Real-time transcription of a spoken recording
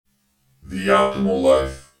the optimal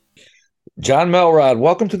life. John Melrod,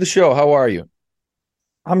 welcome to the show. How are you?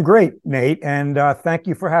 I'm great, Nate, and thank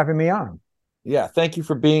you for having me on. Yeah, thank you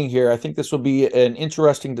for being here. I think this will be an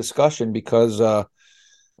interesting discussion because I'm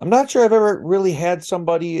not sure I've ever really had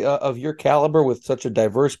somebody of your caliber with such a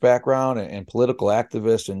diverse background and political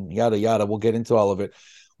activist and yada yada. We'll get into all of it.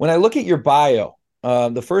 When I look at your bio,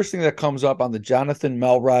 the first thing that comes up on the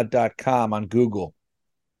jonathanmelrod.com on Google,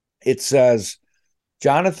 it says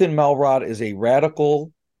Jonathan Melrod is a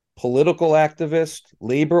radical political activist,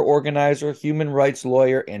 labor organizer, human rights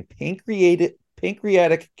lawyer, and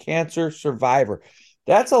pancreatic cancer survivor.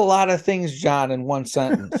 That's a lot of things, John, in one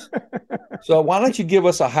sentence. So why don't you give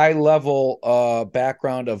us a high level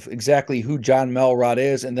background of exactly who John Melrod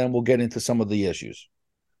is, and then we'll get into some of the issues.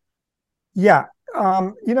 Yeah,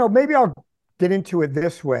 maybe I'll get into it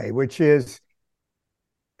this way, which is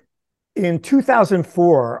in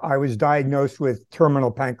 2004, I was diagnosed with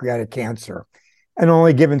terminal pancreatic cancer and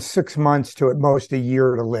only given 6 months to at most a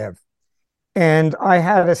year to live. And I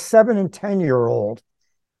had a 7 and 10-year-old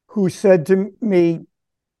who said to me,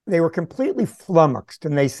 they were completely flummoxed.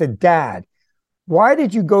 And they said, Dad, why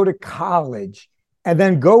did you go to college and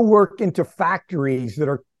then go work into factories that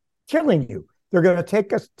are killing you? They're going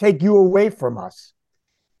to take you away from us.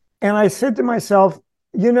 And I said to myself,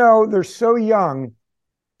 they're so young.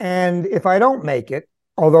 And if I don't make it,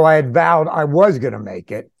 although I had vowed I was going to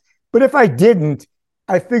make it, but if I didn't,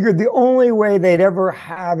 I figured the only way they'd ever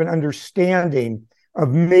have an understanding of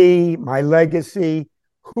me, my legacy,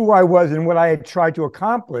 who I was, and what I had tried to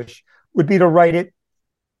accomplish would be to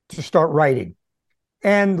start writing.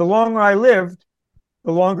 And the longer I lived,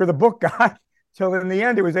 the longer the book got, till in the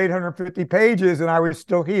end it was 850 pages and I was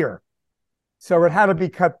still here. So it had to be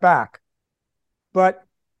cut back. But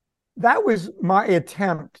that was my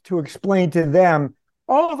attempt to explain to them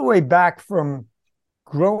all the way back from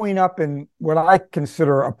growing up in what I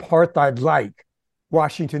consider apartheid-like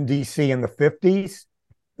Washington, D.C. in the 50s.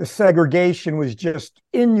 The segregation was just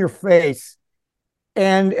in your face.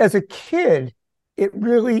 And as a kid, it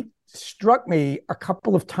really struck me a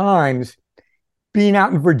couple of times being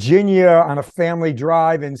out in Virginia on a family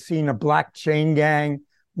drive and seeing a black chain gang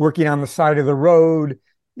working on the side of the road,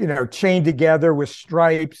 chained together with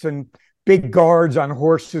stripes and big guards on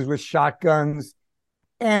horses with shotguns.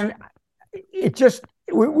 And it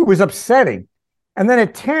was upsetting. And then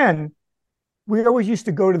at 10, we always used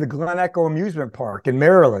to go to the Glen Echo amusement park in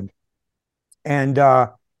Maryland. And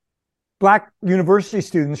Black university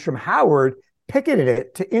students from Howard picketed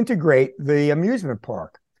it to integrate the amusement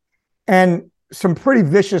park. And some pretty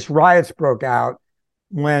vicious riots broke out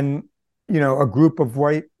when, a group of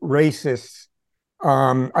white racists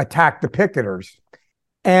attacked the picketers.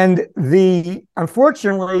 And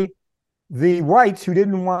unfortunately, the whites who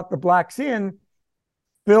didn't want the blacks in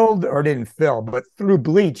didn't fill, but threw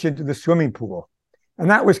bleach into the swimming pool. And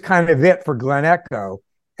that was kind of it for Glen Echo.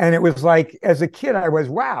 And it was like, as a kid, I was,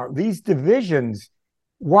 wow, these divisions,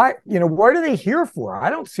 what are they here for? I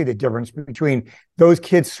don't see the difference between those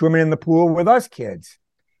kids swimming in the pool with us kids.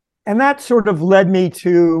 And that sort of led me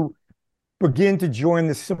to begin to join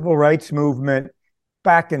the civil rights movement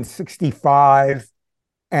back in 65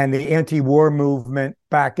 and the anti-war movement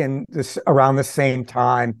back around the same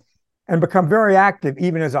time, and become very active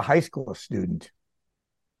even as a high school student.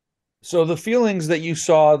 So the feelings that you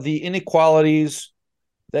saw, the inequalities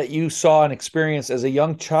that you saw and experienced as a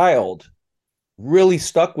young child really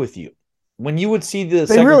stuck with you. When you would see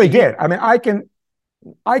they really did. I mean,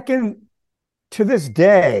 I can to this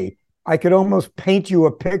day, I could almost paint you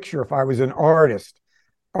a picture if I was an artist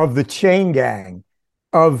of the chain gang,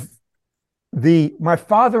 my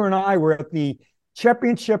father and I were at the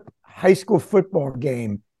championship high school football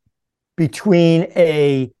game between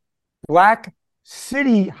a black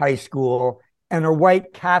city high school and a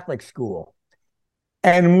white Catholic school.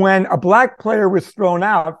 And when a black player was thrown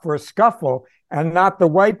out for a scuffle and not the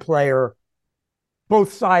white player,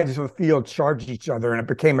 both sides of the field charged each other and it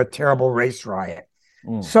became a terrible race riot.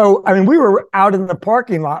 So, I mean, we were out in the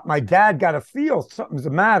parking lot. My dad got a feel something's the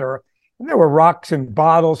matter. And there were rocks and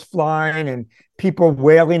bottles flying and people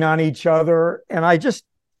wailing on each other. And I just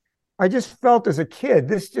felt as a kid,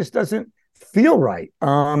 this just doesn't feel right.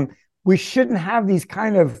 We shouldn't have these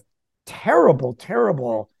kind of terrible,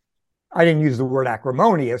 I didn't use the word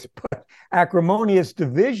acrimonious, but acrimonious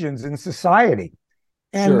divisions in society.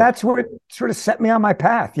 And That's what sort of set me on my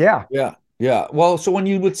path. Yeah. Yeah. Yeah. Well, so when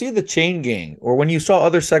you would see the chain gang or when you saw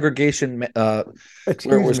other segregation where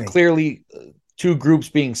it was clearly two groups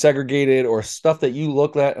being segregated or stuff that you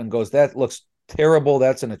looked at and goes, that looks terrible.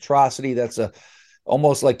 That's an atrocity. That's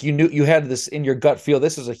almost like you knew you had this in your gut feel.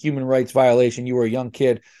 This is a human rights violation. You were a young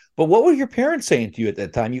kid. But what were your parents saying to you at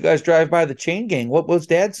that time? You guys drive by the chain gang. What was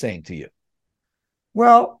dad saying to you?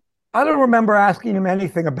 Well, I don't remember asking him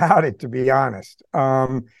anything about it, to be honest.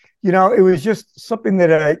 It was just something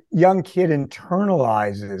that a young kid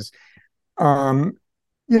internalizes. Um,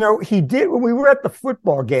 he did when we were at the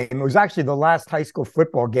football game. It was actually the last high school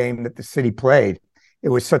football game that the city played. It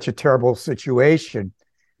was such a terrible situation.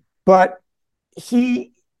 But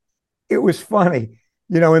he, it was funny.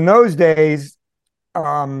 In those days,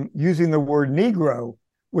 using the word Negro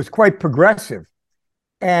was quite progressive.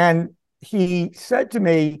 And he said to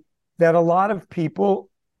me that a lot of people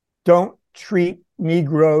don't treat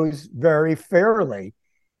Negroes very fairly.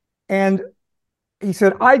 And he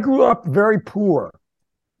said, I grew up very poor.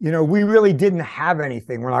 We really didn't have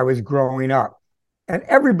anything when I was growing up. And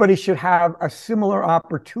everybody should have a similar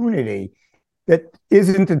opportunity that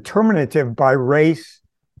isn't determinative by race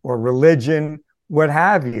or religion, what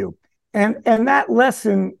have you. And that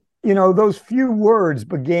lesson, those few words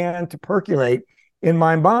began to percolate in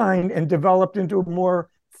my mind and developed into more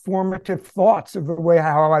formative thoughts of the way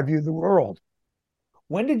how I view the world.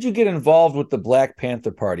 When did you get involved with the Black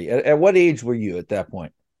Panther Party? At what age were you at that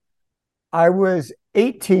point? I was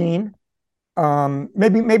 18,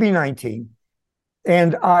 maybe 19,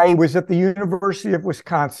 and I was at the University of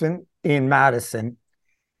Wisconsin in Madison,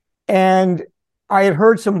 and I had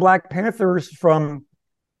heard some Black Panthers from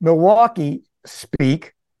Milwaukee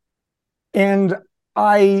speak, and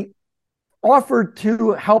I offered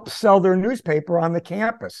to help sell their newspaper on the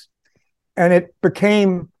campus. And it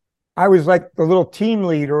became, I was like the little team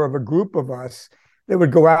leader of a group of us that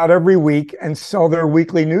would go out every week and sell their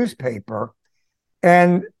weekly newspaper.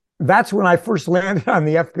 And that's when I first landed on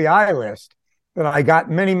the FBI list that I got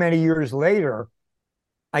many, many years later.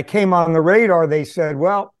 I came on the radar. They said,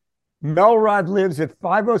 well, Melrod lives at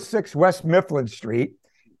 506 West Mifflin Street,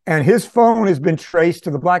 and his phone has been traced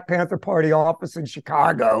to the Black Panther Party office in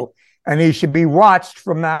Chicago, and he should be watched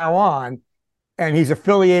from now on. And he's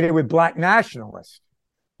affiliated with Black nationalists.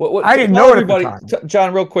 I didn't know it at the time.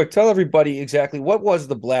 John, real quick, tell everybody exactly what was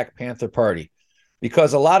the Black Panther Party,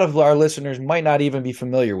 because a lot of our listeners might not even be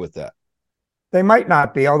familiar with that. They might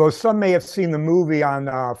not be, although some may have seen the movie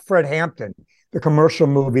on Fred Hampton, the commercial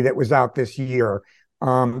movie that was out this year,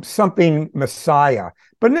 something Messiah.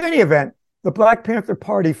 But in any event, the Black Panther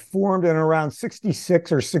Party formed in around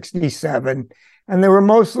 66 or 67, and they were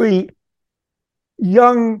mostly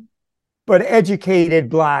young but educated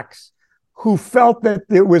Blacks who felt that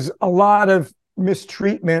there was a lot of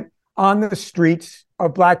mistreatment on the streets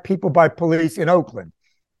of Black people by police in Oakland.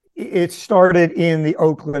 It started in the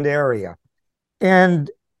Oakland area. And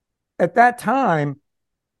at that time,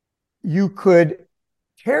 you could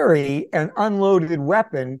carry an unloaded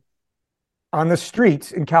weapon on the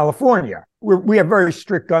streets in California. We have very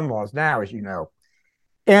strict gun laws now, as you know.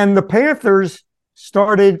 And the Panthers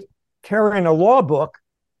started carrying a law book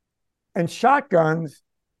and shotguns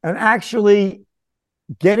and actually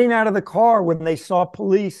getting out of the car when they saw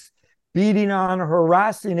police beating on or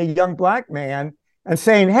harassing a young Black man and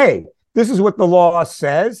saying, hey, this is what the law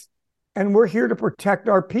says, and we're here to protect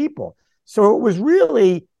our people. So it was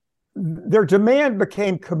really, their demand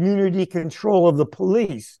became community control of the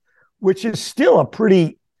police, which is still a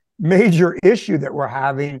pretty major issue that we're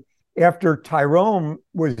having after Tyrone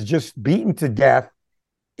was just beaten to death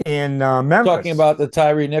in Memphis. Talking about the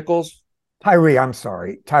Tyree Nichols? Tyree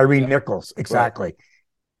Nichols, exactly. Right.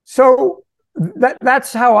 So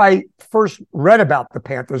that's how I first read about the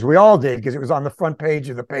Panthers. We all did, because it was on the front page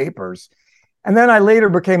of the papers. And then I later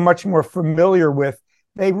became much more familiar with,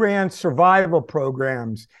 they ran survival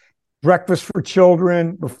programs, breakfast for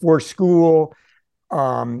children before school,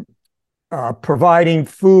 providing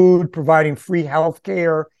food, providing free health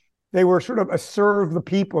care. They were sort of a serve the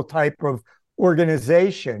people type of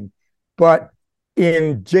organization. But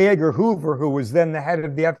in J. Edgar Hoover, who was then the head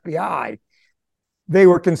of the FBI, they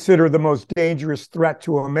were considered the most dangerous threat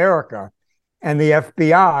to America. And the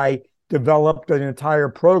FBI developed an entire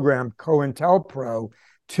program, COINTELPRO,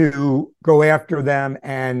 to go after them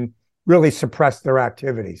and really suppress their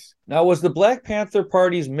activities. Now, was the Black Panther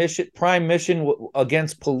Party's prime mission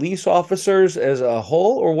against police officers as a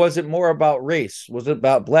whole, or was it more about race? Was it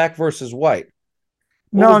about Black versus white?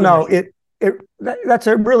 No. That's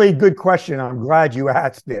a really good question. I'm glad you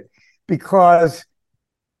asked it, because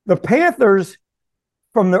the Panthers,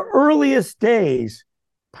 from the earliest days,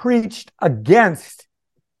 preached against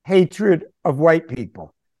hatred of white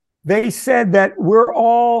people. They said that we're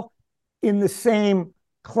all in the same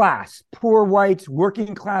class, poor whites,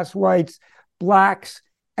 working class whites, Blacks,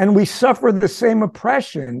 and we suffer the same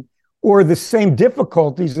oppression or the same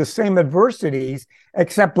difficulties, the same adversities,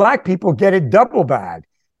 except black people get it double bad.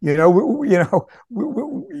 You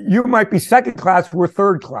might be second class, we're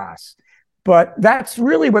third class. But that's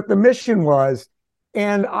really what the mission was.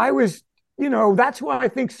 And I was, that's why I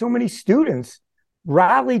think so many students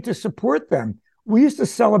rallied to support them. We used to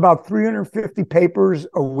sell about 350 papers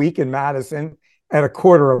a week in Madison at a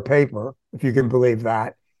quarter a paper, if you can believe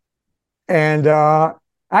that. And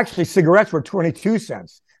actually, cigarettes were 22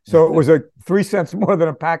 cents. So it was 3 cents more than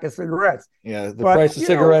a pack of cigarettes. Yeah, the price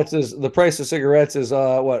of cigarettes is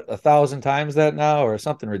what, 1,000 times that now, or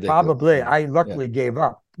something ridiculous. Probably. I luckily gave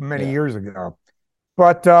up many years ago.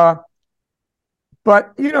 But the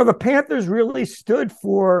Panthers really stood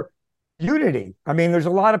for unity. I mean, there's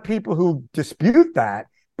a lot of people who dispute that,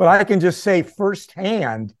 but I can just say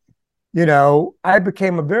firsthand, I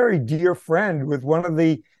became a very dear friend with one of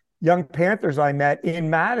the young Panthers I met in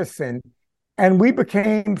Madison. And we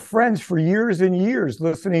became friends for years and years,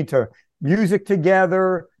 listening to music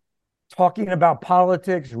together, talking about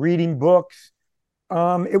politics, reading books.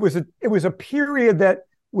 It was a period that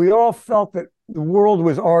we all felt that the world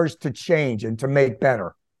was ours to change and to make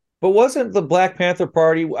better. But wasn't the Black Panther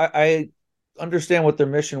Party, I understand what their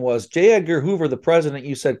mission was. J. Edgar Hoover, the president,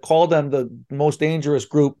 you said, called them the most dangerous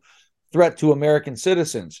group, threat to American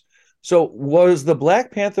citizens. So was the Black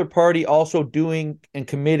Panther Party also doing and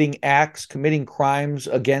committing crimes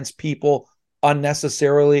against people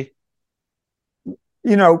unnecessarily?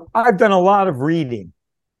 I've done a lot of reading,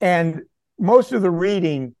 and most of the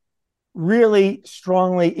reading really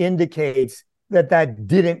strongly indicates that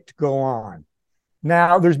didn't go on.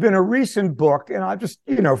 Now, there's been a recent book, and I just,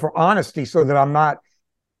 for honesty, so that I'm not,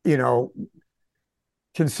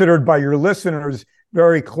 considered by your listeners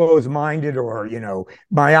very close-minded or,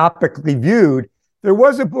 myopically viewed. There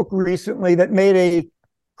was a book recently that made a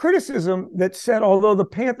criticism that said, although the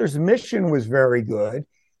Panthers' mission was very good,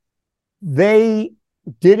 they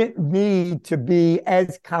didn't need to be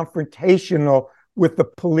as confrontational with the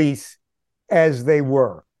police as they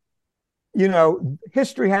were.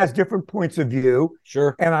 History has different points of view.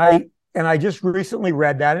 Sure. And I just recently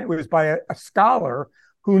read that. And it was by a scholar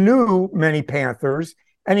who knew many Panthers.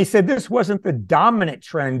 And he said this wasn't the dominant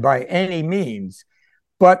trend by any means,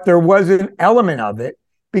 but there was an element of it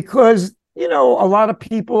because, a lot of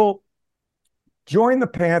people joined the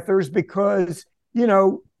Panthers because,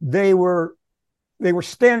 they were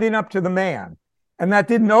standing up to the man. And that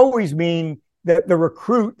didn't always mean that the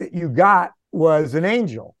recruit that you got was an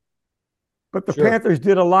angel. But the Panthers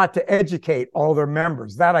did a lot to educate all their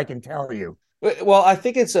members. That I can tell you. Well, I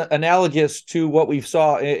think it's analogous to what we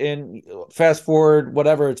saw in fast forward,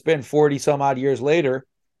 whatever it's been, 40 some odd years later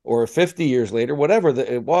or 50 years later, whatever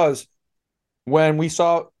it was, when we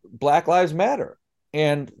saw Black Lives Matter.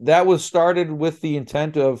 And that was started with the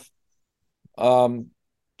intent of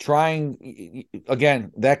trying,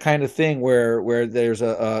 again, that kind of thing where there's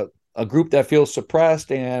a group that feels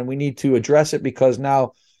suppressed and we need to address it because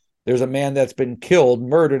now there's a man that's been killed,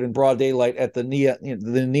 murdered in broad daylight at the knee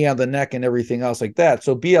on the neck and everything else like that.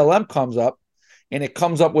 So BLM comes up, and it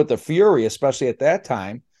comes up with the fury, especially at that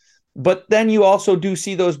time. But then you also do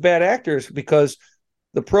see those bad actors because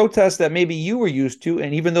the protests that maybe you were used to,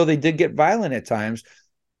 and even though they did get violent at times,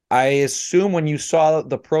 I assume when you saw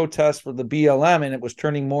the protests for the BLM and it was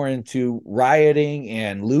turning more into rioting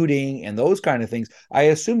and looting and those kind of things, I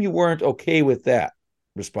assume you weren't okay with that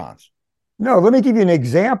response. No, let me give you an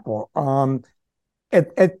example.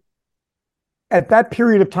 At that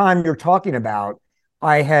period of time you're talking about,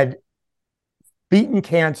 I had beaten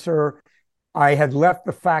cancer. I had left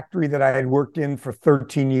the factory that I had worked in for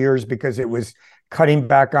 13 years because it was cutting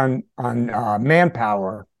back on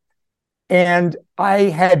manpower. And I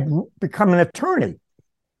had become an attorney.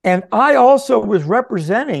 And I also was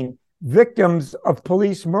representing victims of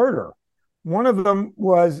police murder. One of them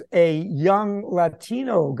was a young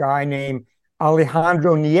Latino guy named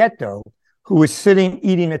Alejandro Nieto, who was sitting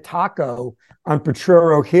eating a taco on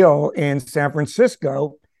Potrero Hill in San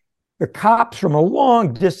Francisco. The cops from a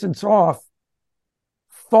long distance off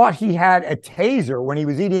thought he had a taser when he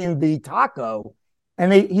was eating the taco,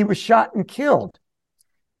 and he was shot and killed.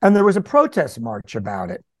 And there was a protest march about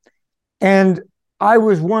it. And I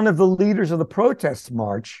was one of the leaders of the protest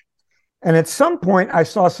march. And at some point, I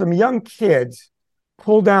saw some young kids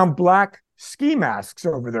pull down black ski masks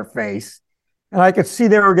over their face, and I could see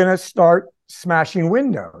they were going to start smashing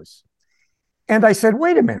windows. And I said,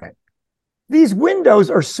 wait a minute. These windows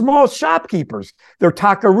are small shopkeepers. They're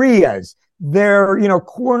taquerias. They're,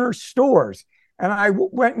 corner stores. And I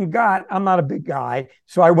went and I'm not a big guy,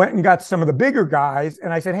 so I went and got some of the bigger guys,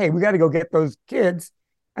 and I said, hey, we got to go get those kids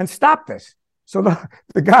and stop this. So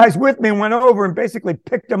the guys with me went over and basically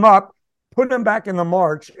picked them up, put them back in the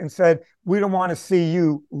march, and said, "We don't want to see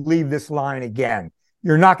you leave this line again.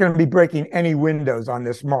 You're not going to be breaking any windows on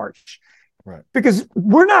this march." Right. Because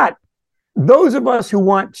we're not, those of us who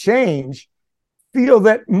want change feel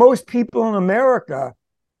that most people in America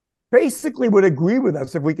basically would agree with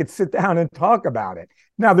us if we could sit down and talk about it.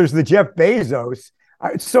 Now, there's the Jeff Bezos.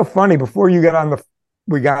 It's so funny. Before we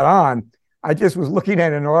got on, I just was looking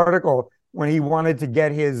at an article when he wanted to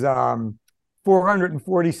get his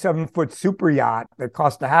 447-foot super yacht that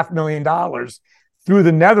cost $500,000 through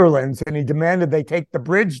the Netherlands, and he demanded they take the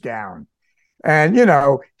bridge down. And,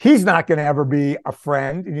 he's not going to ever be a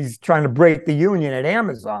friend, and he's trying to break the union at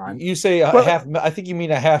Amazon. You say I think you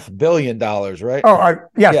mean $500 million, right? Oh,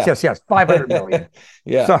 yes. 500 million.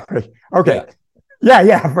 Yeah. Sorry. Okay. Yeah.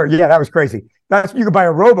 That was crazy. You could buy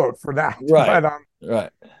a rowboat for that. Right. But, right.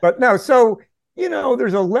 But no, so,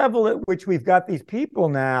 there's a level at which we've got these people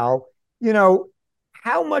now,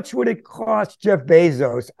 how much would it cost Jeff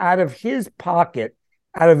Bezos out of his pocket,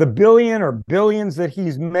 out of the billion or billions that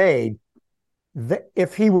he's made,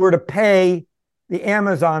 if he were to pay the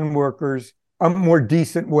Amazon workers a more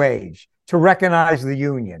decent wage, to recognize the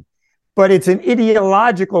union? But it's an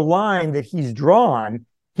ideological line that he's drawn.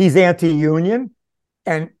 He's anti-union,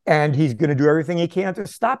 and he's going to do everything he can to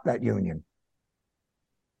stop that union.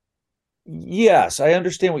 Yes, I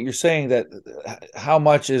understand what you're saying, that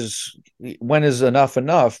when is enough,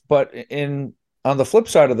 but on the flip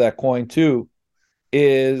side of that coin too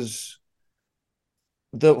is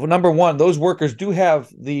the number one, those workers do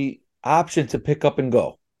have the option to pick up and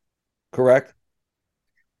go, correct?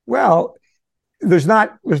 Well, there's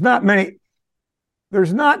not many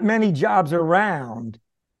jobs around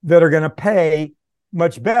that are going to pay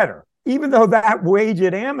much better, even though that wage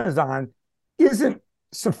at Amazon isn't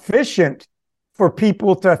sufficient for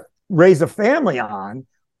people to raise a family on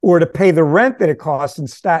or to pay the rent that it costs in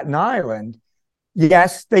Staten Island.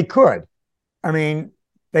 Yes, they could. I mean,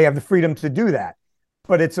 they have the freedom to do that,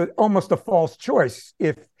 but it's almost a false choice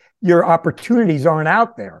if your opportunities aren't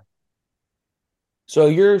out there. So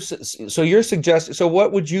you're suggesting. So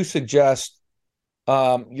what would you suggest?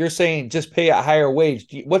 You're saying just pay a higher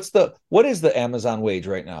wage. What is the Amazon wage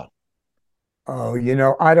right now? Oh,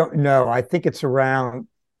 I don't know. I think it's around,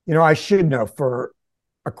 I should know. For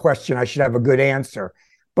a question, I should have a good answer,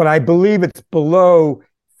 but I believe it's below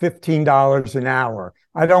 $15 an hour.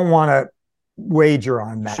 I don't want to wager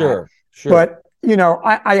on that. Sure. But,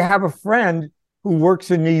 I have a friend who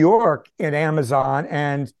works in New York at Amazon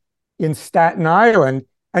and in Staten Island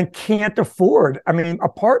and can't afford. I mean,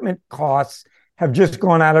 apartment costs have just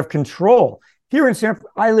gone out of control. Here in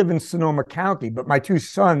I live in Sonoma County, but my two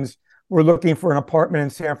sons were looking for an apartment in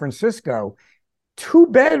San Francisco. 2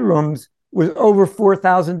 bedrooms was over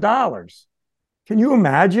 $4,000. Can you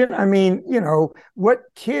imagine? I mean, what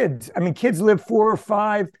kids? I mean, kids live 4 or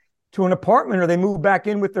 5 to an apartment, or they move back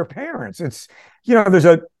in with their parents. It's, there's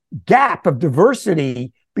a gap of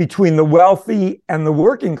diversity between the wealthy and the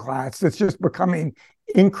working class that's just becoming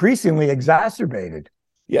increasingly exacerbated.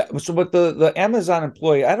 Yeah. So, but the Amazon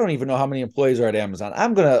employee, I don't even know how many employees are at Amazon.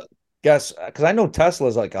 I'm gonna guess, because I know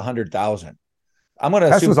Tesla's like 100,000. I'm gonna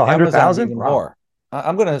assume Tesla's 100,000 even more.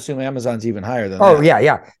 I'm gonna assume Amazon's even higher than that. Oh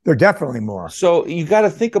yeah, they're definitely more. So you got to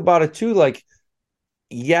think about it too. Like,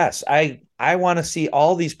 yes, I want to see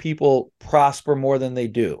all these people prosper more than they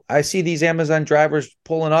do. I see these Amazon drivers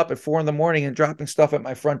pulling up at 4 a.m. and dropping stuff at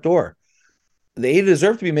my front door. They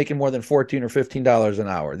deserve to be making more than $14 or $15 an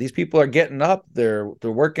hour. These people are getting up. They're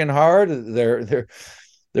working hard. They're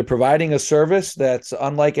providing a service that's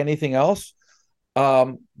unlike anything else.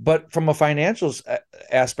 But from a financial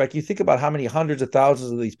aspect, you think about how many hundreds of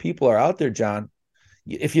thousands of these people are out there, John.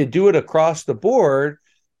 If you do it across the board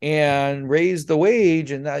and raise the wage,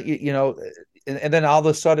 and and then all of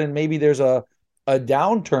a sudden maybe there's a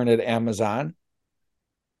downturn at Amazon.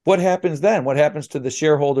 What happens then? What happens to the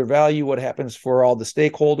shareholder value? What happens for all the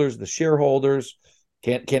stakeholders, the shareholders?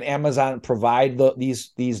 Can Amazon provide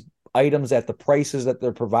these items at the prices that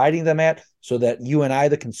they're providing them at, so that you and I,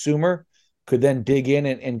 the consumer, could then dig in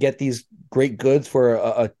and get these great goods for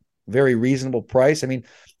a very reasonable price? I mean,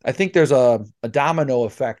 I think there's a domino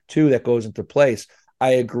effect too that goes into place.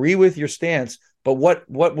 I agree with your stance, but what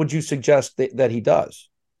would you suggest that he does?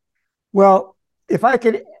 Well, if I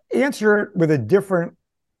could answer it with a different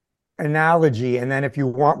analogy, and then if you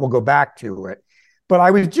want, we'll go back to it. But I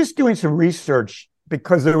was just doing some research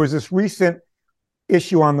because there was this recent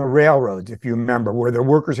issue on the railroads, if you remember, where the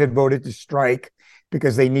workers had voted to strike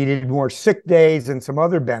because they needed more sick days and some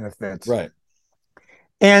other benefits. Right.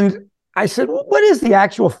 And I said, well, what is the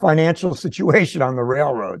actual financial situation on the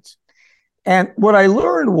railroads? And what I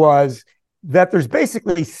learned was that there's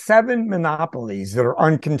basically 7 monopolies that are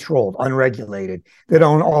uncontrolled, unregulated, that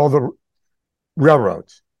own all the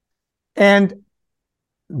railroads. And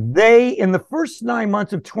they, in the first 9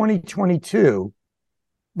 months of 2022,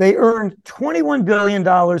 they earned $21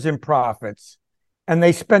 billion in profits, and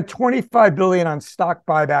they spent $25 billion on stock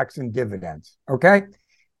buybacks and dividends. Okay.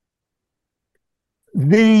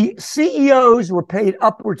 The CEOs were paid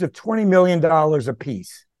upwards of $20 million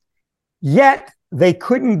apiece, yet they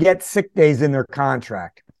couldn't get sick days in their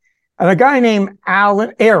contract. And a guy named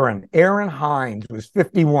Aaron Hines was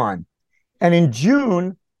 51. And in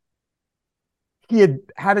June, he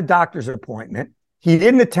had a doctor's appointment. He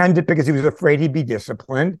didn't attend it because he was afraid he'd be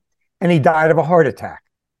disciplined, and he died of a heart attack.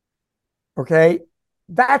 Okay.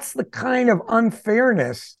 That's the kind of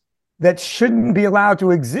unfairness that shouldn't be allowed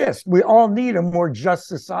to exist. We all need a more just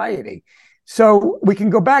society. So we can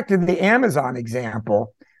go back to the Amazon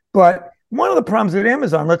example, but one of the problems at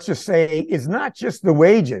Amazon, let's just say, is not just the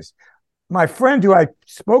wages. My friend who I've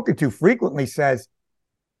spoken to frequently says,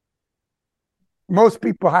 most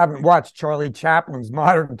people haven't watched Charlie Chaplin's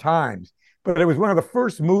Modern Times, but it was one of the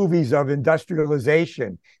first movies of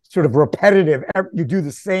industrialization, sort of repetitive. You do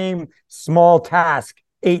the same small task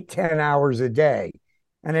 8-10 hours a day.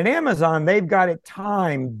 And at Amazon, they've got it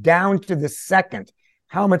timed down to the second,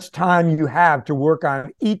 how much time you have to work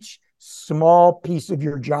on each small piece of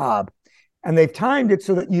your job. And they've timed it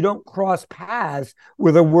so that you don't cross paths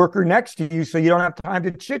with a worker next to you, so you don't have time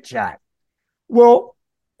to chit chat. Well,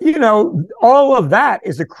 all of that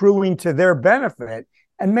is accruing to their benefit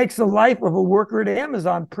and makes the life of a worker at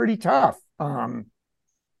Amazon pretty tough. What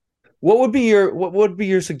would be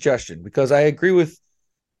your suggestion? Because I agree with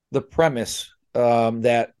the premise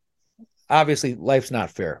that obviously life's not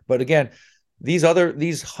fair, but again,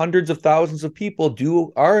 these hundreds of thousands of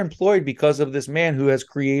people are employed because of this man who has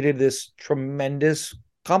created this tremendous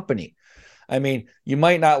company. I mean, you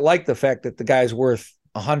might not like the fact that the guy's worth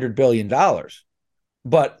 $100 billion,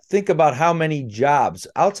 but think about how many jobs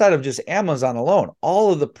outside of just Amazon alone,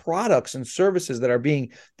 all of the products and services that are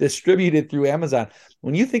being distributed through Amazon.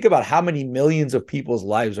 When you think about how many millions of people's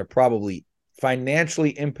lives are probably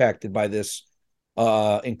financially impacted by this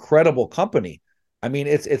incredible company, I mean,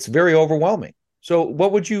 it's very overwhelming. So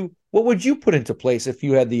what would you put into place if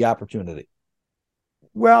you had the opportunity?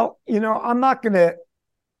 Well, I'm not gonna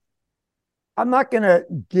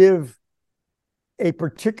give a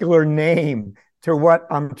particular name to what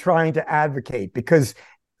I'm trying to advocate, because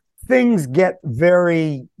things get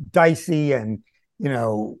very dicey and,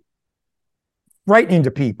 frightening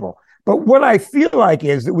to people. But what I feel like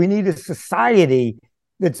is that we need a society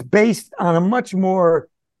that's based on a much more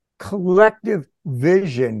collective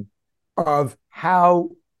vision of how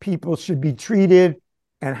people should be treated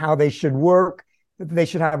and how they should work, that they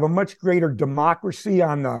should have a much greater democracy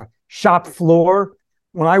on the shop floor.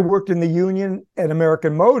 When I worked in the union at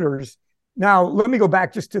American Motors, now let me go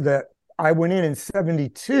back just to I went in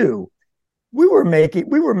 72. We were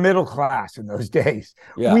middle class in those days.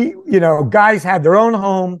 Yeah. Guys had their own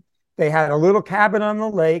home. They had a little cabin on the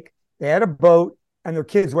lake. They had a boat, and their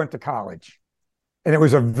kids went to college. And it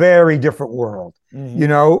was a very different world.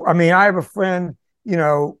 Mm-hmm. I mean, I have a friend,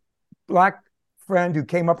 black friend who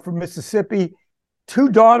came up from Mississippi. 2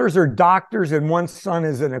 daughters are doctors and 1 son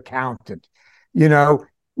is an accountant.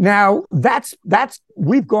 Now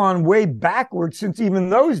we've gone way backwards since even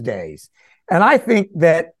those days. And I think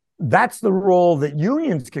that's the role that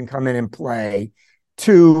unions can come in and play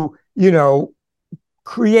to,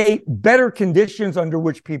 create better conditions under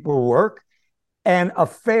which people work and a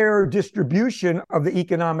fair distribution of the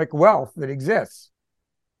economic wealth that exists.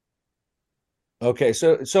 Okay,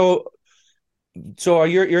 so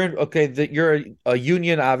you're okay. That you're a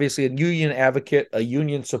union, obviously a union advocate, a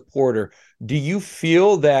union supporter. Do you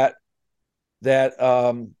feel that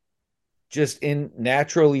just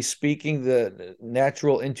naturally speaking, the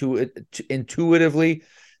natural intuitively,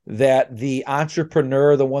 that the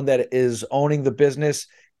entrepreneur, the one that is owning the business,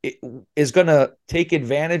 is going to take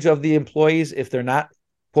advantage of the employees if they're not,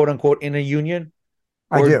 quote unquote, in a union?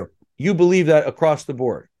 I do. You believe that across the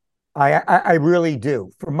board? I really do.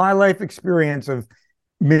 From my life experience of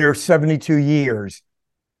mere 72 years,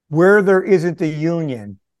 where there isn't a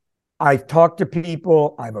union, I've talked to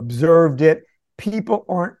people, I've observed it. People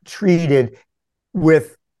aren't treated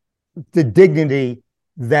with the dignity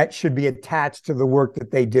that should be attached to the work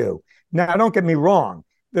that they do. Now, don't get me wrong.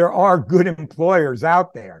 There are good employers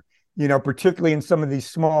out there, particularly in some of these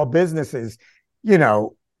small businesses,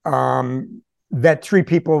 that treat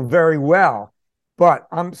people very well. But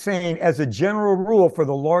I'm saying, as a general rule, for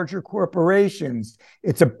the larger corporations,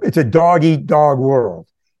 it's a dog-eat-dog world.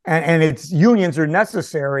 and its unions are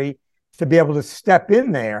necessary to be able to step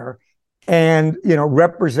in there and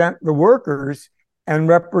represent the workers and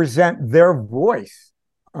represent their voice.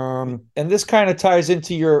 And this kind of ties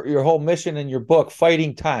into your whole mission in your book,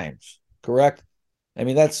 Fighting Times, correct? I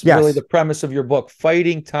mean, that's really Yes. the premise of your book,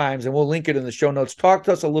 Fighting Times, and we'll link it in the show notes. Talk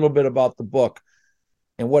to us a little bit about the book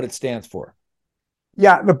and what it stands for.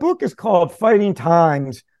 Yeah, the book is called Fighting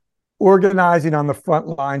Times: Organizing on the Front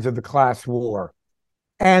Lines of the Class War.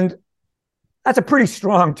 And that's a pretty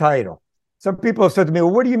strong title. Some people have said to me,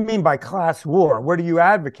 well, what do you mean by class war? What are you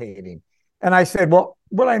advocating? And I said, well,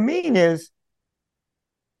 what I mean is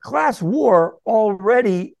class war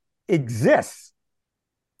already exists.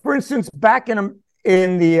 For instance, back in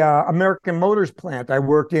the American Motors plant I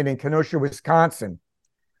worked in Kenosha, Wisconsin,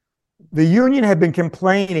 the union had been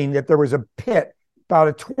complaining that there was a pit, about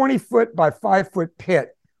a 20-foot by 5-foot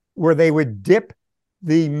pit, where they would dip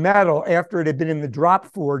the metal after it had been in the drop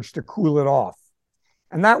forge to cool it off.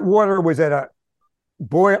 And that water was at a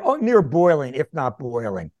near boiling, if not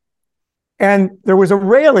boiling. And there was a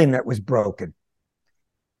railing that was broken.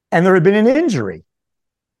 And there had been an injury.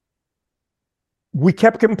 We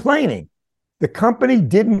kept complaining. The company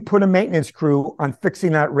didn't put a maintenance crew on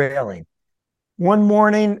fixing that railing. One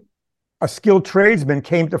morning, a skilled tradesman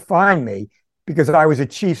came to find me because I was a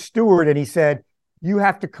chief steward, and he said, you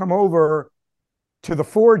have to come over to the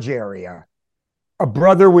forge area. A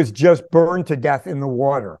brother was just burned to death in the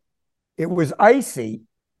water. It was icy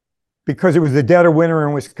because it was the dead of winter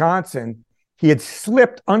in Wisconsin. He had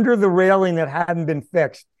slipped under the railing that hadn't been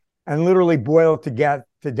fixed and literally boiled to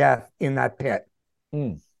death in that pit.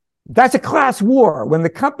 That's a class war. When the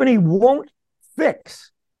company won't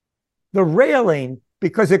fix the railing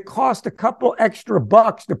because it cost a couple extra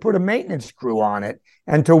bucks to put a maintenance crew on it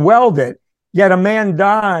and to weld it, yet a man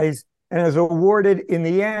dies and is awarded in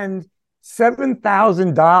the end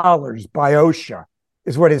 $7,000 by OSHA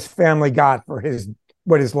is what his family got for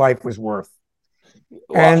what his life was worth.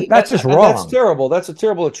 Well, and that's just wrong. That's terrible. That's a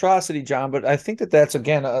terrible atrocity, John. But I think that's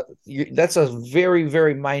again, that's a very,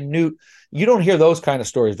 very minute. You don't hear those kind of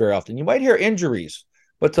stories very often. You might hear injuries,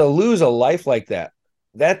 but to lose a life like that,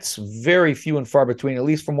 that's very few and far between, at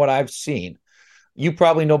least from what I've seen. You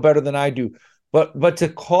probably know better than I do. But to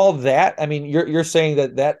call that, I mean, you're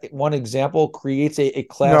saying that one example creates a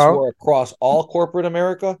class war across all corporate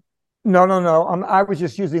America? No. I was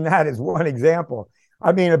just using that as one example.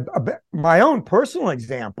 I mean, my own personal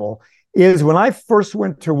example is when I first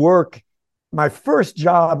went to work, my first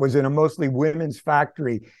job was in a mostly women's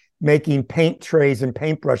factory making paint trays and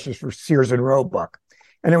paintbrushes for Sears and Roebuck.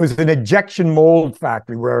 And it was an injection mold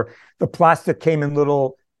factory where the plastic came in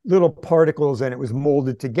little particles and it was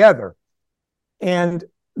molded together. And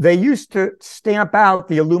they used to stamp out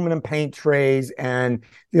the aluminum paint trays and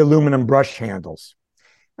the aluminum brush handles.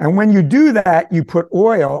 And when you do that, you put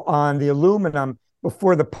oil on the aluminum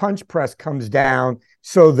before the punch press comes down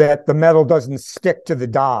so that the metal doesn't stick to the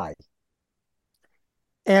die.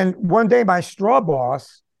 And one day my straw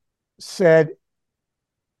boss said,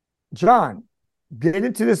 John, get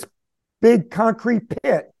into this big concrete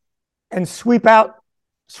pit and sweep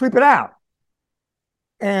it out.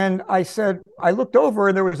 And I said, I looked over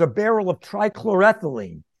and there was a barrel of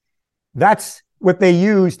trichloroethylene. That's what they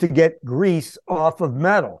use to get grease off of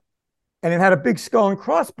metal. And it had a big skull and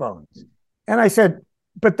crossbones. And I said,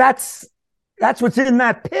 but that's what's in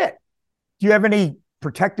that pit. Do you have any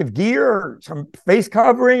protective gear or some face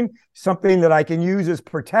covering, something that I can use as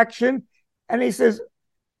protection? And he says,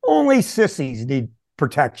 only sissies need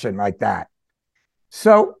protection like that.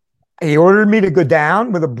 So he ordered me to go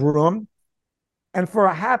down with a broom. And for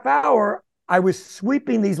a half hour, I was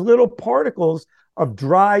sweeping these little particles of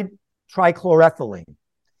dried trichloroethylene.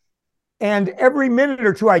 And every minute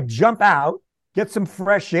or two, I'd jump out, get some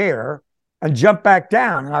fresh air, and jump back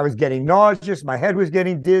down. And I was getting nauseous. My head was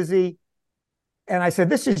getting dizzy. And I said,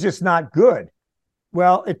 this is just not good.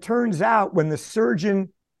 Well, it turns out when the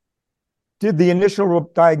surgeon did the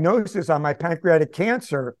initial diagnosis on my pancreatic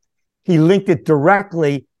cancer, he linked it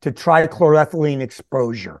directly to trichloroethylene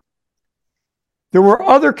exposure. There were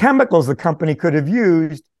other chemicals the company could have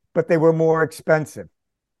used, but they were more expensive.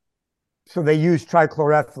 So they used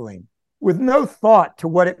trichloroethylene with no thought to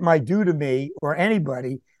what it might do to me or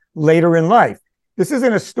anybody later in life. This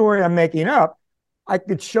isn't a story I'm making up. I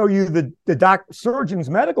could show you the surgeon's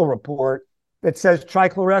medical report that says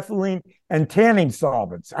trichloroethylene and tanning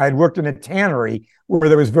solvents. I had worked in a tannery where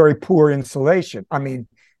there was very poor circulation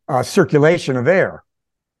of air.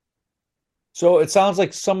 So it sounds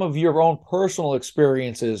like some of your own personal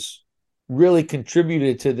experiences really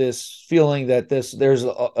contributed to this feeling that there's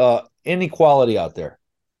inequality out there,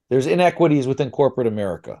 There's inequities within corporate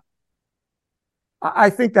America.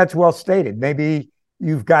 I think that's well stated. Maybe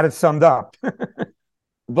you've got it summed up.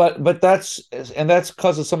 But that's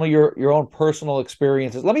because of some of your own personal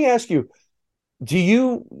experiences. Let me ask you, do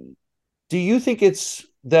you do you think it's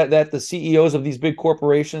that the CEOs of these big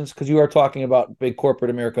corporations, because you are talking about big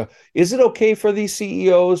corporate America, is it okay for these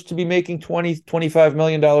CEOs to be making 20-25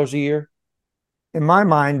 million dollars a year? In my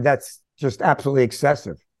mind, that's just absolutely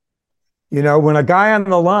excessive. When a guy on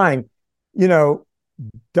the line, you know,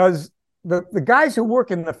 does the guys who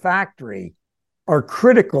work in the factory are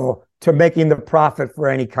critical to making the profit for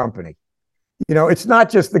any company. It's not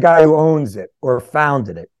just the guy who owns it or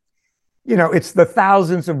founded it. It's the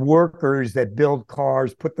thousands of workers that build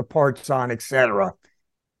cars, put the parts on, etc.,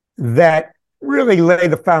 that really lay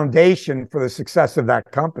the foundation for the success of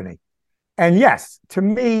that company. And yes, to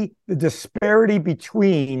me, the disparity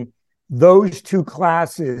between those two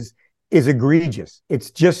classes is egregious.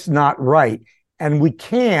 It's just not right. And we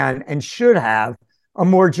can and should have a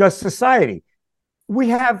more just society.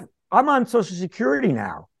 I'm on Social Security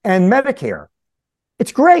now and Medicare.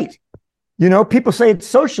 It's great. People say it's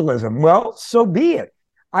socialism. Well, so be it.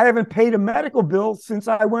 I haven't paid a medical bill since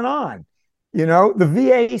I went on. The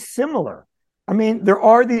VA is similar. I mean, there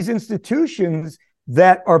are these institutions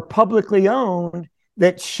that are publicly owned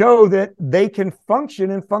that show that they can function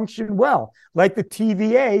and function well, like the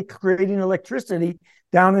TVA creating electricity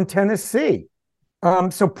down in Tennessee.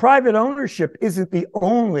 So private ownership isn't the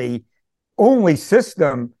only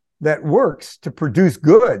system that works to produce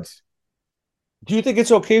goods. Do you think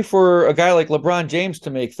it's okay for a guy like LeBron James to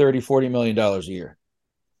make 30-40 million dollars a year?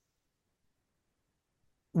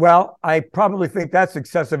 Well, I probably think that's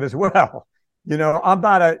excessive as well.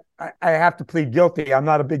 I have to plead guilty. I'm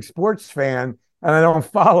not a big sports fan and I don't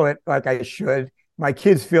follow it like I should. My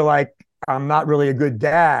kids feel like I'm not really a good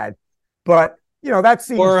dad, but that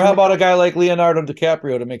seems Or to how me, about a guy like Leonardo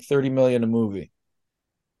DiCaprio to make 30 million a movie?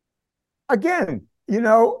 again,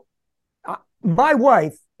 my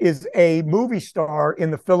wife is a movie star in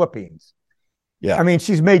the Philippines. Yeah. I mean,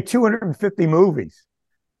 she's made 250 movies.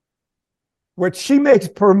 What she makes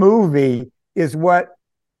per movie is what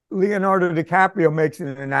Leonardo DiCaprio makes in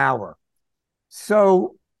an hour.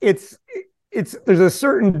 So there's a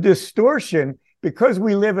certain distortion because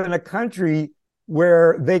we live in a country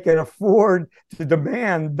where they can afford to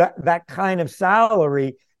demand that kind of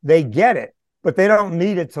salary. They get it, but they don't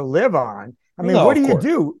need it to live on. I mean, No, what of do you course.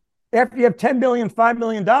 do after you have 10 billion, $5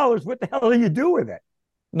 million? What the hell do you do with it?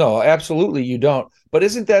 No, absolutely you don't. But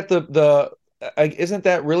isn't that the isn't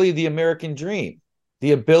that really the American dream?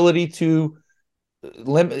 The ability to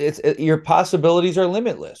limit your possibilities are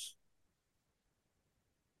limitless.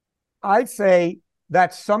 I'd say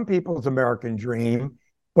that's some people's American dream,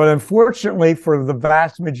 but unfortunately, for the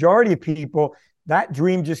vast majority of people, that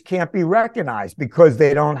dream just can't be recognized because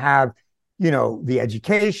they don't have, the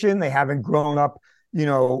education, they haven't grown up,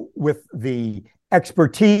 with the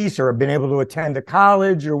expertise or been able to attend a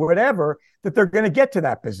college or whatever that they're going to get to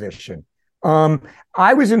that position.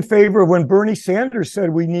 I was in favor of when Bernie Sanders said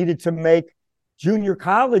we needed to make junior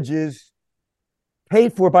colleges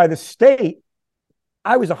paid for by the state.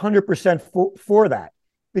 I was 100% for that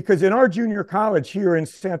because in our junior college here in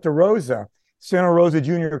Santa Rosa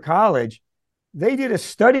Junior College, they did a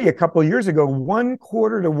study a couple of years ago.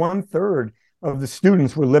 1/4 to 1/3 of the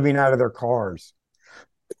students were living out of their cars.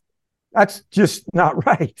 That's just not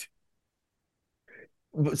right.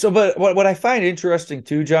 So, but what I find interesting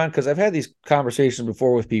too, John, because I've had these conversations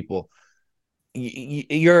before with people,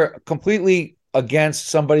 you're completely against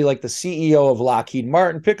somebody like the CEO of Lockheed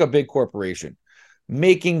Martin, pick a big corporation,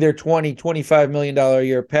 making their 20-25 million dollar a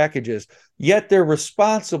year packages, yet they're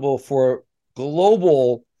responsible for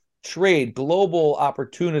global trade, global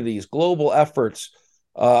opportunities, global efforts,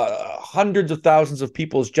 hundreds of thousands of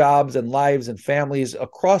people's jobs and lives and families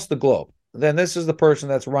across the globe. Then this is the person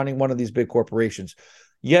that's running one of these big corporations.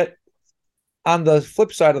 Yet on the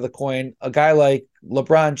flip side of the coin, a guy like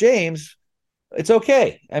LeBron James, it's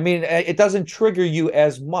okay. I mean, it doesn't trigger you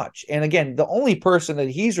as much. And again, the only person that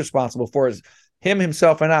he's responsible for is him,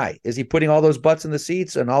 himself, and I. Is he putting all those butts in the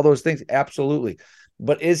seats and all those things? Absolutely.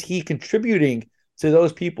 But is he contributing to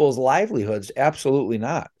those people's livelihoods? Absolutely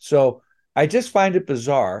not. So I just find it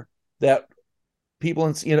bizarre that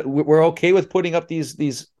people, we're okay with putting up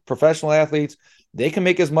these professional athletes. They can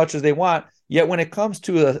make as much as they want. Yet when it comes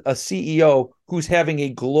to a CEO who's having a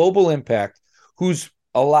global impact, who's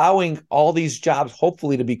allowing all these jobs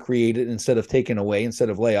hopefully to be created instead of taken away, instead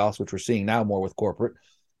of layoffs, which we're seeing now more with corporate,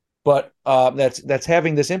 but that's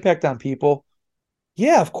having this impact on people.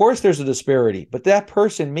 Yeah, of course there's a disparity, but that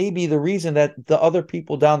person may be the reason that the other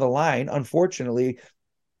people down the line, unfortunately,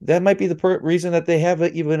 that might be the reason that they have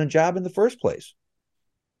even a job in the first place.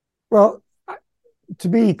 Well, to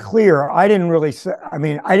be clear, I didn't really say, I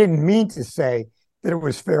mean, I didn't mean to say that it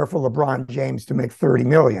was fair for LeBron James to make 30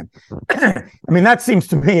 million. I mean, that seems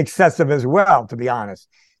to me excessive as well, to be honest.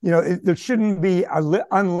 There shouldn't be an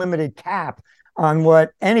unlimited cap on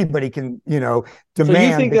what anybody can, So you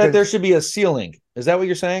demand think that there because should be a ceiling? Is that what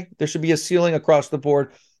you're saying? There should be a ceiling across the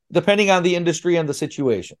board, depending on the industry and the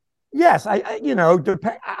situation. yes,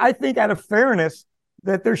 I think out of fairness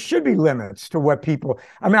that there should be limits to what people.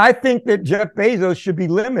 I mean, I think that Jeff Bezos should be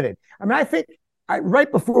limited. I mean, I think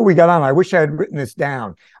right before we got on, I wish I had written this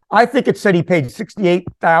down. I think it said he paid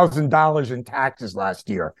 $68,000 in taxes last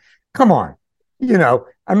year. Come on,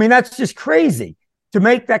 I mean, that's just crazy to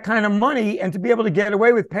make that kind of money and to be able to get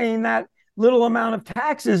away with paying that little amount of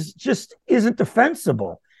taxes just isn't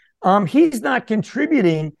defensible. He's not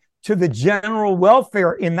contributing to the general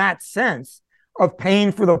welfare in that sense of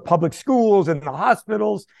paying for the public schools and the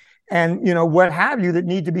hospitals and what have you that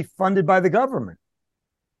need to be funded by the government.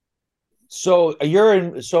 So you're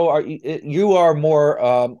in. So you are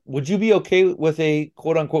more? Would you be okay with a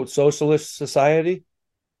quote unquote socialist society?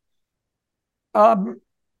 Um,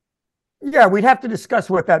 yeah, we'd have to discuss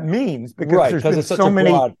what that means because Right, there's because been it's such so a many.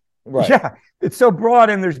 broad. Right. Yeah, it's so broad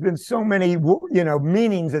and there's been so many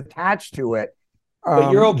meanings attached to it.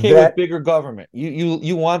 But you're okay with That bigger government.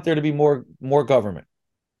 You want there to be more government.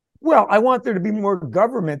 Well, I want there to be more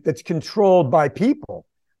government that's controlled by people.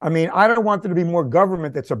 I mean, I don't want there to be more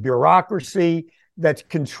government that's a bureaucracy that's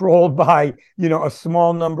controlled by, a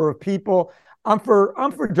small number of people. I'm for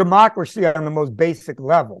democracy on the most basic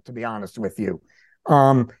level, to be honest with you.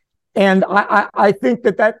 Um, and I think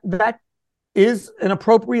that is an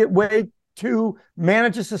appropriate way to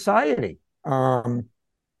manage a society.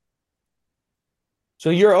 So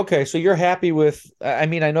you're okay. So you're happy with, I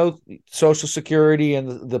mean, I know Social Security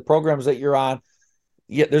and the programs that you're on.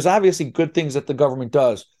 Yeah, there's obviously good things that the government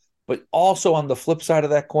does, but also on the flip side of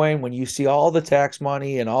that coin, when you see all the tax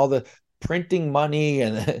money and all the printing money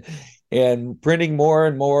and and printing more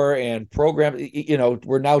and more and program,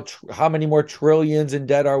 we're now how many more trillions in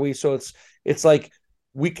debt are we? So it's like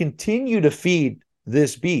we continue to feed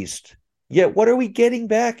this beast. Yet what are we getting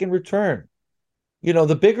back in return?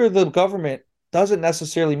 The bigger the government doesn't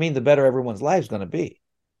necessarily mean the better everyone's life is going to be.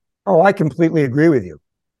 Oh, I completely agree with you.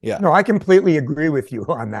 Yeah, No, I completely agree with you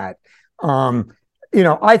on that.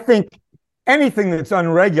 I think anything that's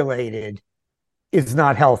unregulated is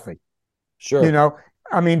not healthy. You sure. know,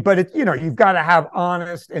 I mean, but you've got to have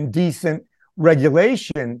honest and decent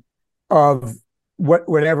regulation of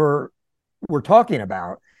whatever we're talking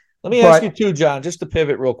about. Let me ask you But too, John, just to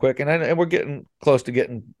pivot real quick, and we're getting close to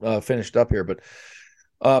getting finished up here. But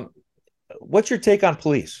um, what's your take on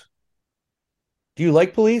police? Do you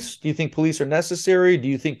like police? Do you think police are necessary? Do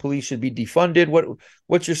you think police should be defunded?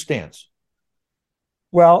 What's your stance?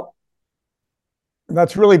 well,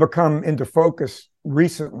 that's really become into focus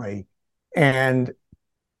recently, and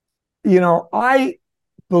I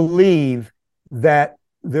believe that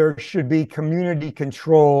there should be community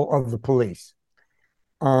control of the police.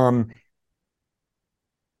 Um,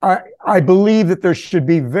 I believe that there should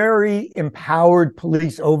be very empowered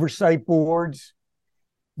police oversight boards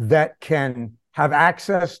that can have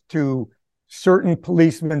access to certain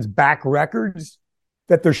policemen's back records,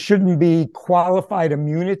 that there shouldn't be qualified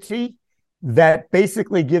immunity that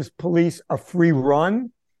basically gives police a free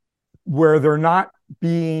run where they're not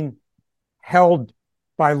being held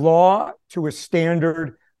by law to a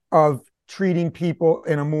standard of treating people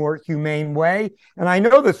in a more humane way. And I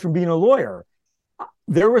know this from being a lawyer.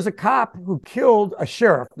 There was a cop who killed a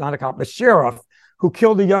sheriff, not a cop, a sheriff who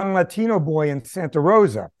killed a young Latino boy in Santa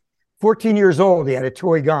Rosa, 14 years old. He had a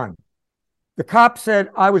toy gun. The cop said,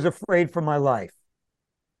 "I was afraid for my life."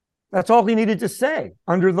 That's all he needed to say.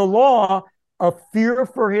 Under the law, a fear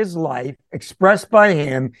for his life expressed by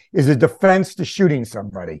him is a defense to shooting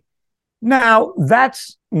somebody. Now,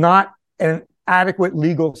 that's not an adequate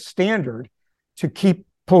legal standard to keep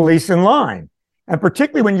police in line. And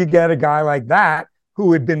particularly when you get a guy like that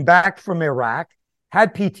who had been back from Iraq,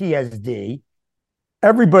 had PTSD,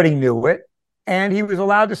 everybody knew it, and he was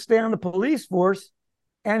allowed to stay on the police force,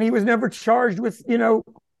 and he was never charged with,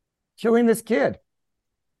 killing this kid.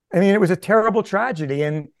 I mean, it was a terrible tragedy.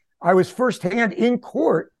 And I was firsthand in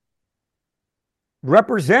court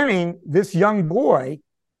representing this young boy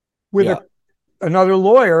with Yeah, another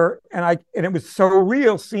lawyer, and it was so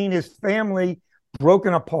real seeing his family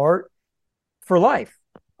broken apart for life.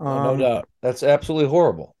 no doubt. That's absolutely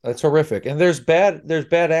horrible. That's horrific. And there's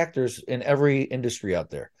bad actors in every industry out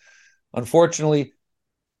there. Unfortunately,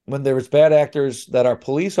 when there's bad actors that are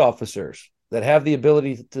police officers, that have the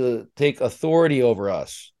ability to take authority over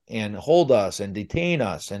us and hold us and detain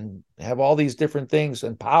us and have all these different things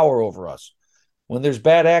and power over us. When there's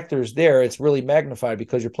bad actors there, it's really magnified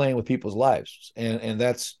because you're playing with people's lives, and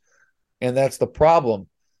that's the problem.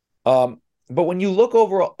 But when you look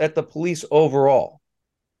over at the police overall,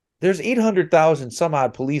 there's 800,000 some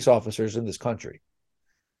odd police officers in this country,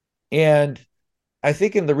 and I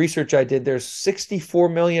think in the research I did, there's 64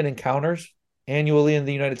 million encounters annually in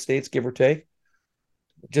the United States, give or take,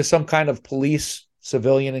 just some kind of police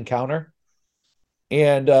civilian encounter.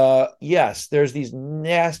 And yes, there's these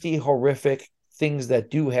nasty, horrific things that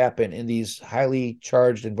do happen in these highly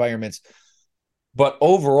charged environments. But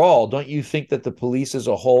overall, don't you think that the police as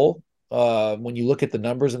a whole, when you look at the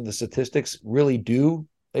numbers and the statistics, really do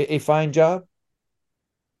a fine job?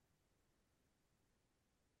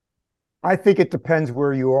 I think it depends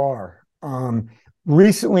where you are.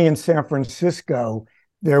 Recently in San Francisco,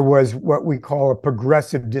 there was what we call a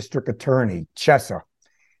progressive district attorney, Chesa,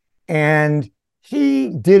 and he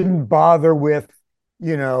didn't bother with,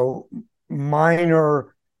 you know,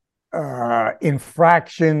 minor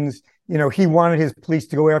infractions. You know, he wanted his police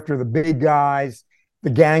to go after the big guys,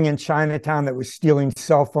 the gang in Chinatown that was stealing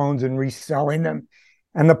cell phones and reselling them.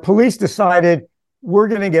 And the police decided, we're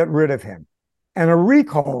going to get rid of him. And a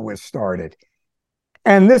recall was started.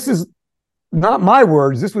 And this is not my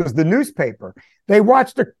words, this was the newspaper. They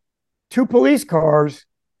watched two police cars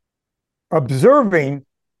observing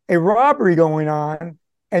a robbery going on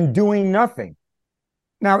and doing nothing.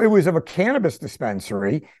 Now, it was of a cannabis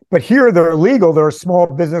dispensary, but here they're legal. They're a small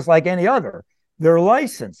business like any other. They're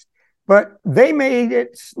licensed. But they made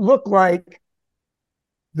it look like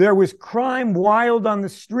there was crime wild on the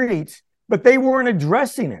streets, but they weren't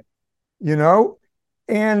addressing it, you know?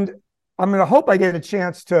 And I'm going to hope I get a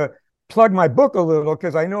chance to plug my book a little,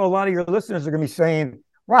 because I know a lot of your listeners are going to be saying,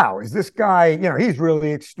 wow, is this guy, you know, he's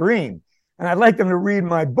really extreme. And I'd like them to read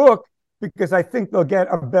my book because I think they'll get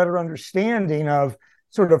a better understanding of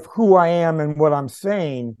sort of who I am and what I'm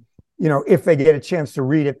saying, you know, if they get a chance to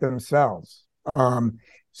read it themselves.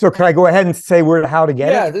 So can I go ahead and say how to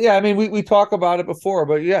get it? Yeah. I mean, we talk about it before,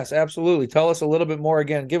 but yes, absolutely. Tell us a little bit more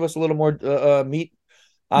again. Give us a little more meat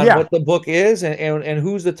on Yeah. what the book is and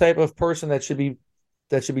who's the type of person that should be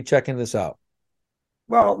checking this out.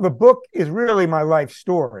 Well, the book is really my life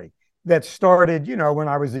story that started, you know, when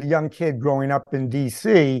I was a young kid growing up in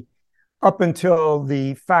DC, up until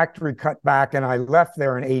the factory cut back and I left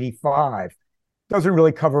there in 85. Doesn't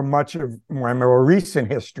really cover much of my more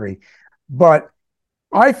recent history, but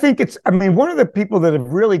I think one of the people that have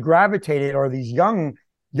really gravitated are these young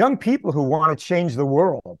people who want to change the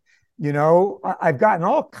world. You know, I've gotten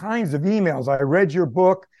all kinds of emails. I read your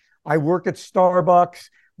book. I work at Starbucks.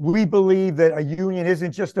 We believe that a union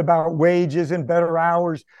isn't just about wages and better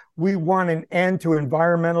hours. We want an end to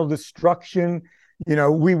environmental destruction. You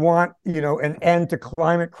know, we want, you know, an end to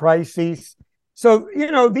climate crises. So,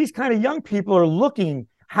 you know, these kind of young people are looking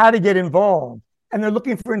how to get involved, and they're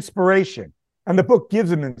looking for inspiration. And the book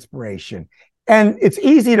gives them inspiration. And it's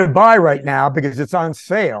easy to buy right now because it's on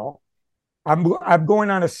sale. I'm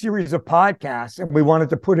going on a series of podcasts, and we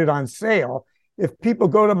wanted to put it on sale. If people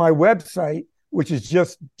go to my website, which is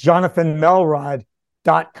just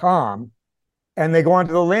jonathanmelrod.com, and they go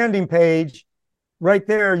onto the landing page, right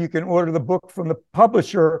there, you can order the book from the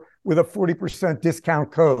publisher with a 40%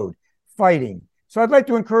 discount code, Fighting. So I'd like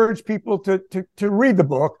to encourage people to read the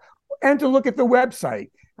book and to look at the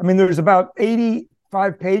website. I mean, there's about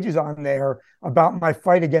 85 pages on there about my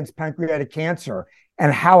fight against pancreatic cancer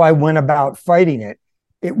and how I went about fighting it.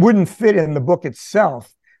 It wouldn't fit in the book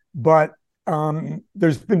itself, but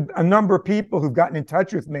there's been a number of people who've gotten in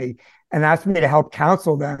touch with me and asked me to help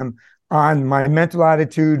counsel them on my mental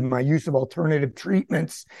attitude, my use of alternative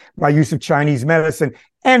treatments, my use of Chinese medicine,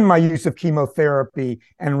 and my use of chemotherapy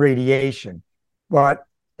and radiation. But,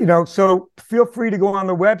 you know, so feel free to go on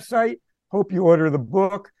the website. Hope you order the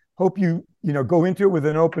book. Hope you go into it with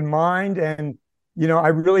an open mind. And, you know, I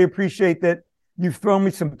really appreciate that you've thrown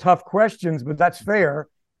me some tough questions, but that's fair.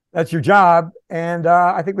 That's your job. And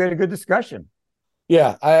I think we had a good discussion.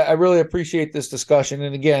 Yeah, I really appreciate this discussion.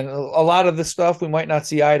 And again, a lot of this stuff we might not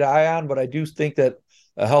see eye to eye on, but I do think that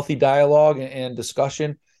a healthy dialogue and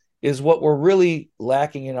discussion is what we're really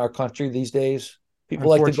lacking in our country these days. People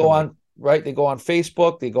like to go on, right? They go on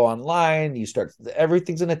Facebook, they go online,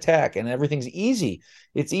 everything's an attack and everything's easy.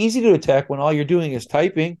 It's easy to attack when all you're doing is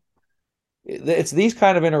typing. It's these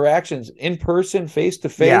kind of interactions in person, face to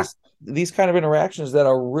face, these kind of interactions that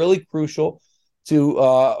are really crucial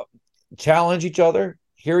to challenge each other,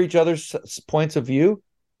 hear each other's points of view.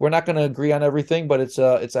 We're not going to agree on everything, but it's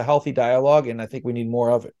a healthy dialogue, and I think we need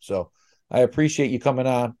more of it. So I appreciate you coming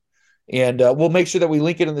on. And we'll make sure that we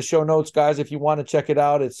link it in the show notes, guys. If you want to check it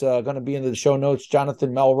out, it's going to be in the show notes,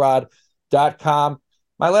 jonathanmelrod.com.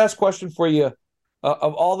 My last question for you,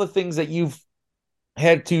 of all the things that you've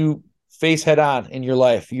had to face head on in your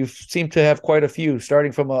life, you seem to have quite a few,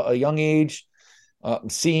 starting from a young age,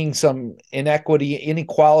 seeing some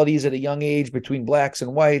inequalities at a young age between blacks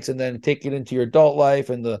and whites, and then take it into your adult life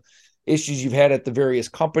and the issues you've had at the various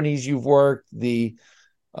companies you've worked,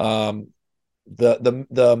 um,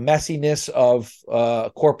 the messiness of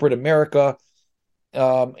corporate America,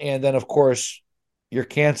 and then of course your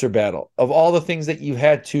cancer battle. Of all the things that you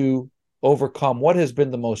had to overcome, what has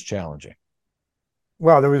been the most challenging?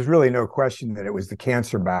 Well, there was really no question that it was the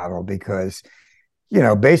cancer battle because, you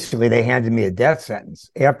know, basically they handed me a death sentence.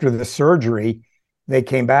 After the surgery, they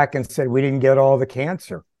came back and said, we didn't get all the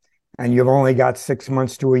cancer and you've only got 6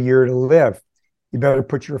 months to a year to live. You better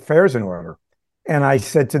put your affairs in order. And I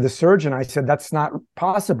said to the surgeon, I said, that's not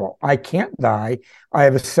possible. I can't die. I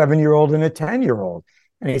have a 7-year-old and a 10-year-old.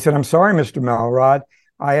 And he said, I'm sorry, Mr. Melrod.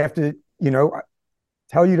 I have to,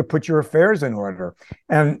 tell you to put your affairs in order.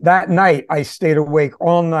 And that night, I stayed awake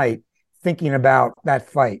all night thinking about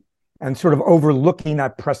that fight and sort of overlooking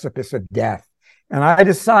that precipice of death. And I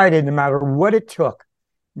decided no matter what it took,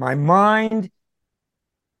 my mind,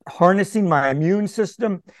 harnessing my immune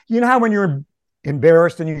system. You know how when you're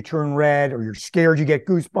embarrassed and you turn red or you're scared, you get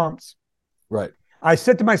goosebumps? Right. I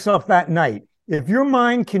said to myself that night, if your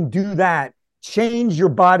mind can do that, change your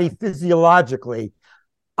body physiologically,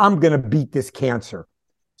 I'm going to beat this cancer.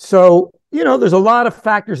 So, there's a lot of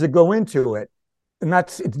factors that go into it. And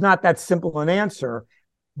it's not that simple an answer,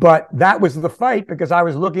 but that was the fight because I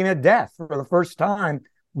was looking at death for the first time,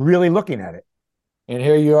 really looking at it. And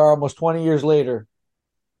here you are almost 20 years later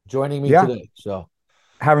joining me Yeah. today. So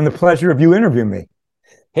Having the pleasure of you interviewing me.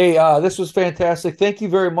 hey, this was fantastic. Thank you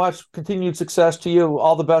very much. Continued success to you.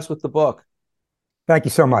 All the best with the book. Thank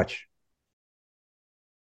you so much.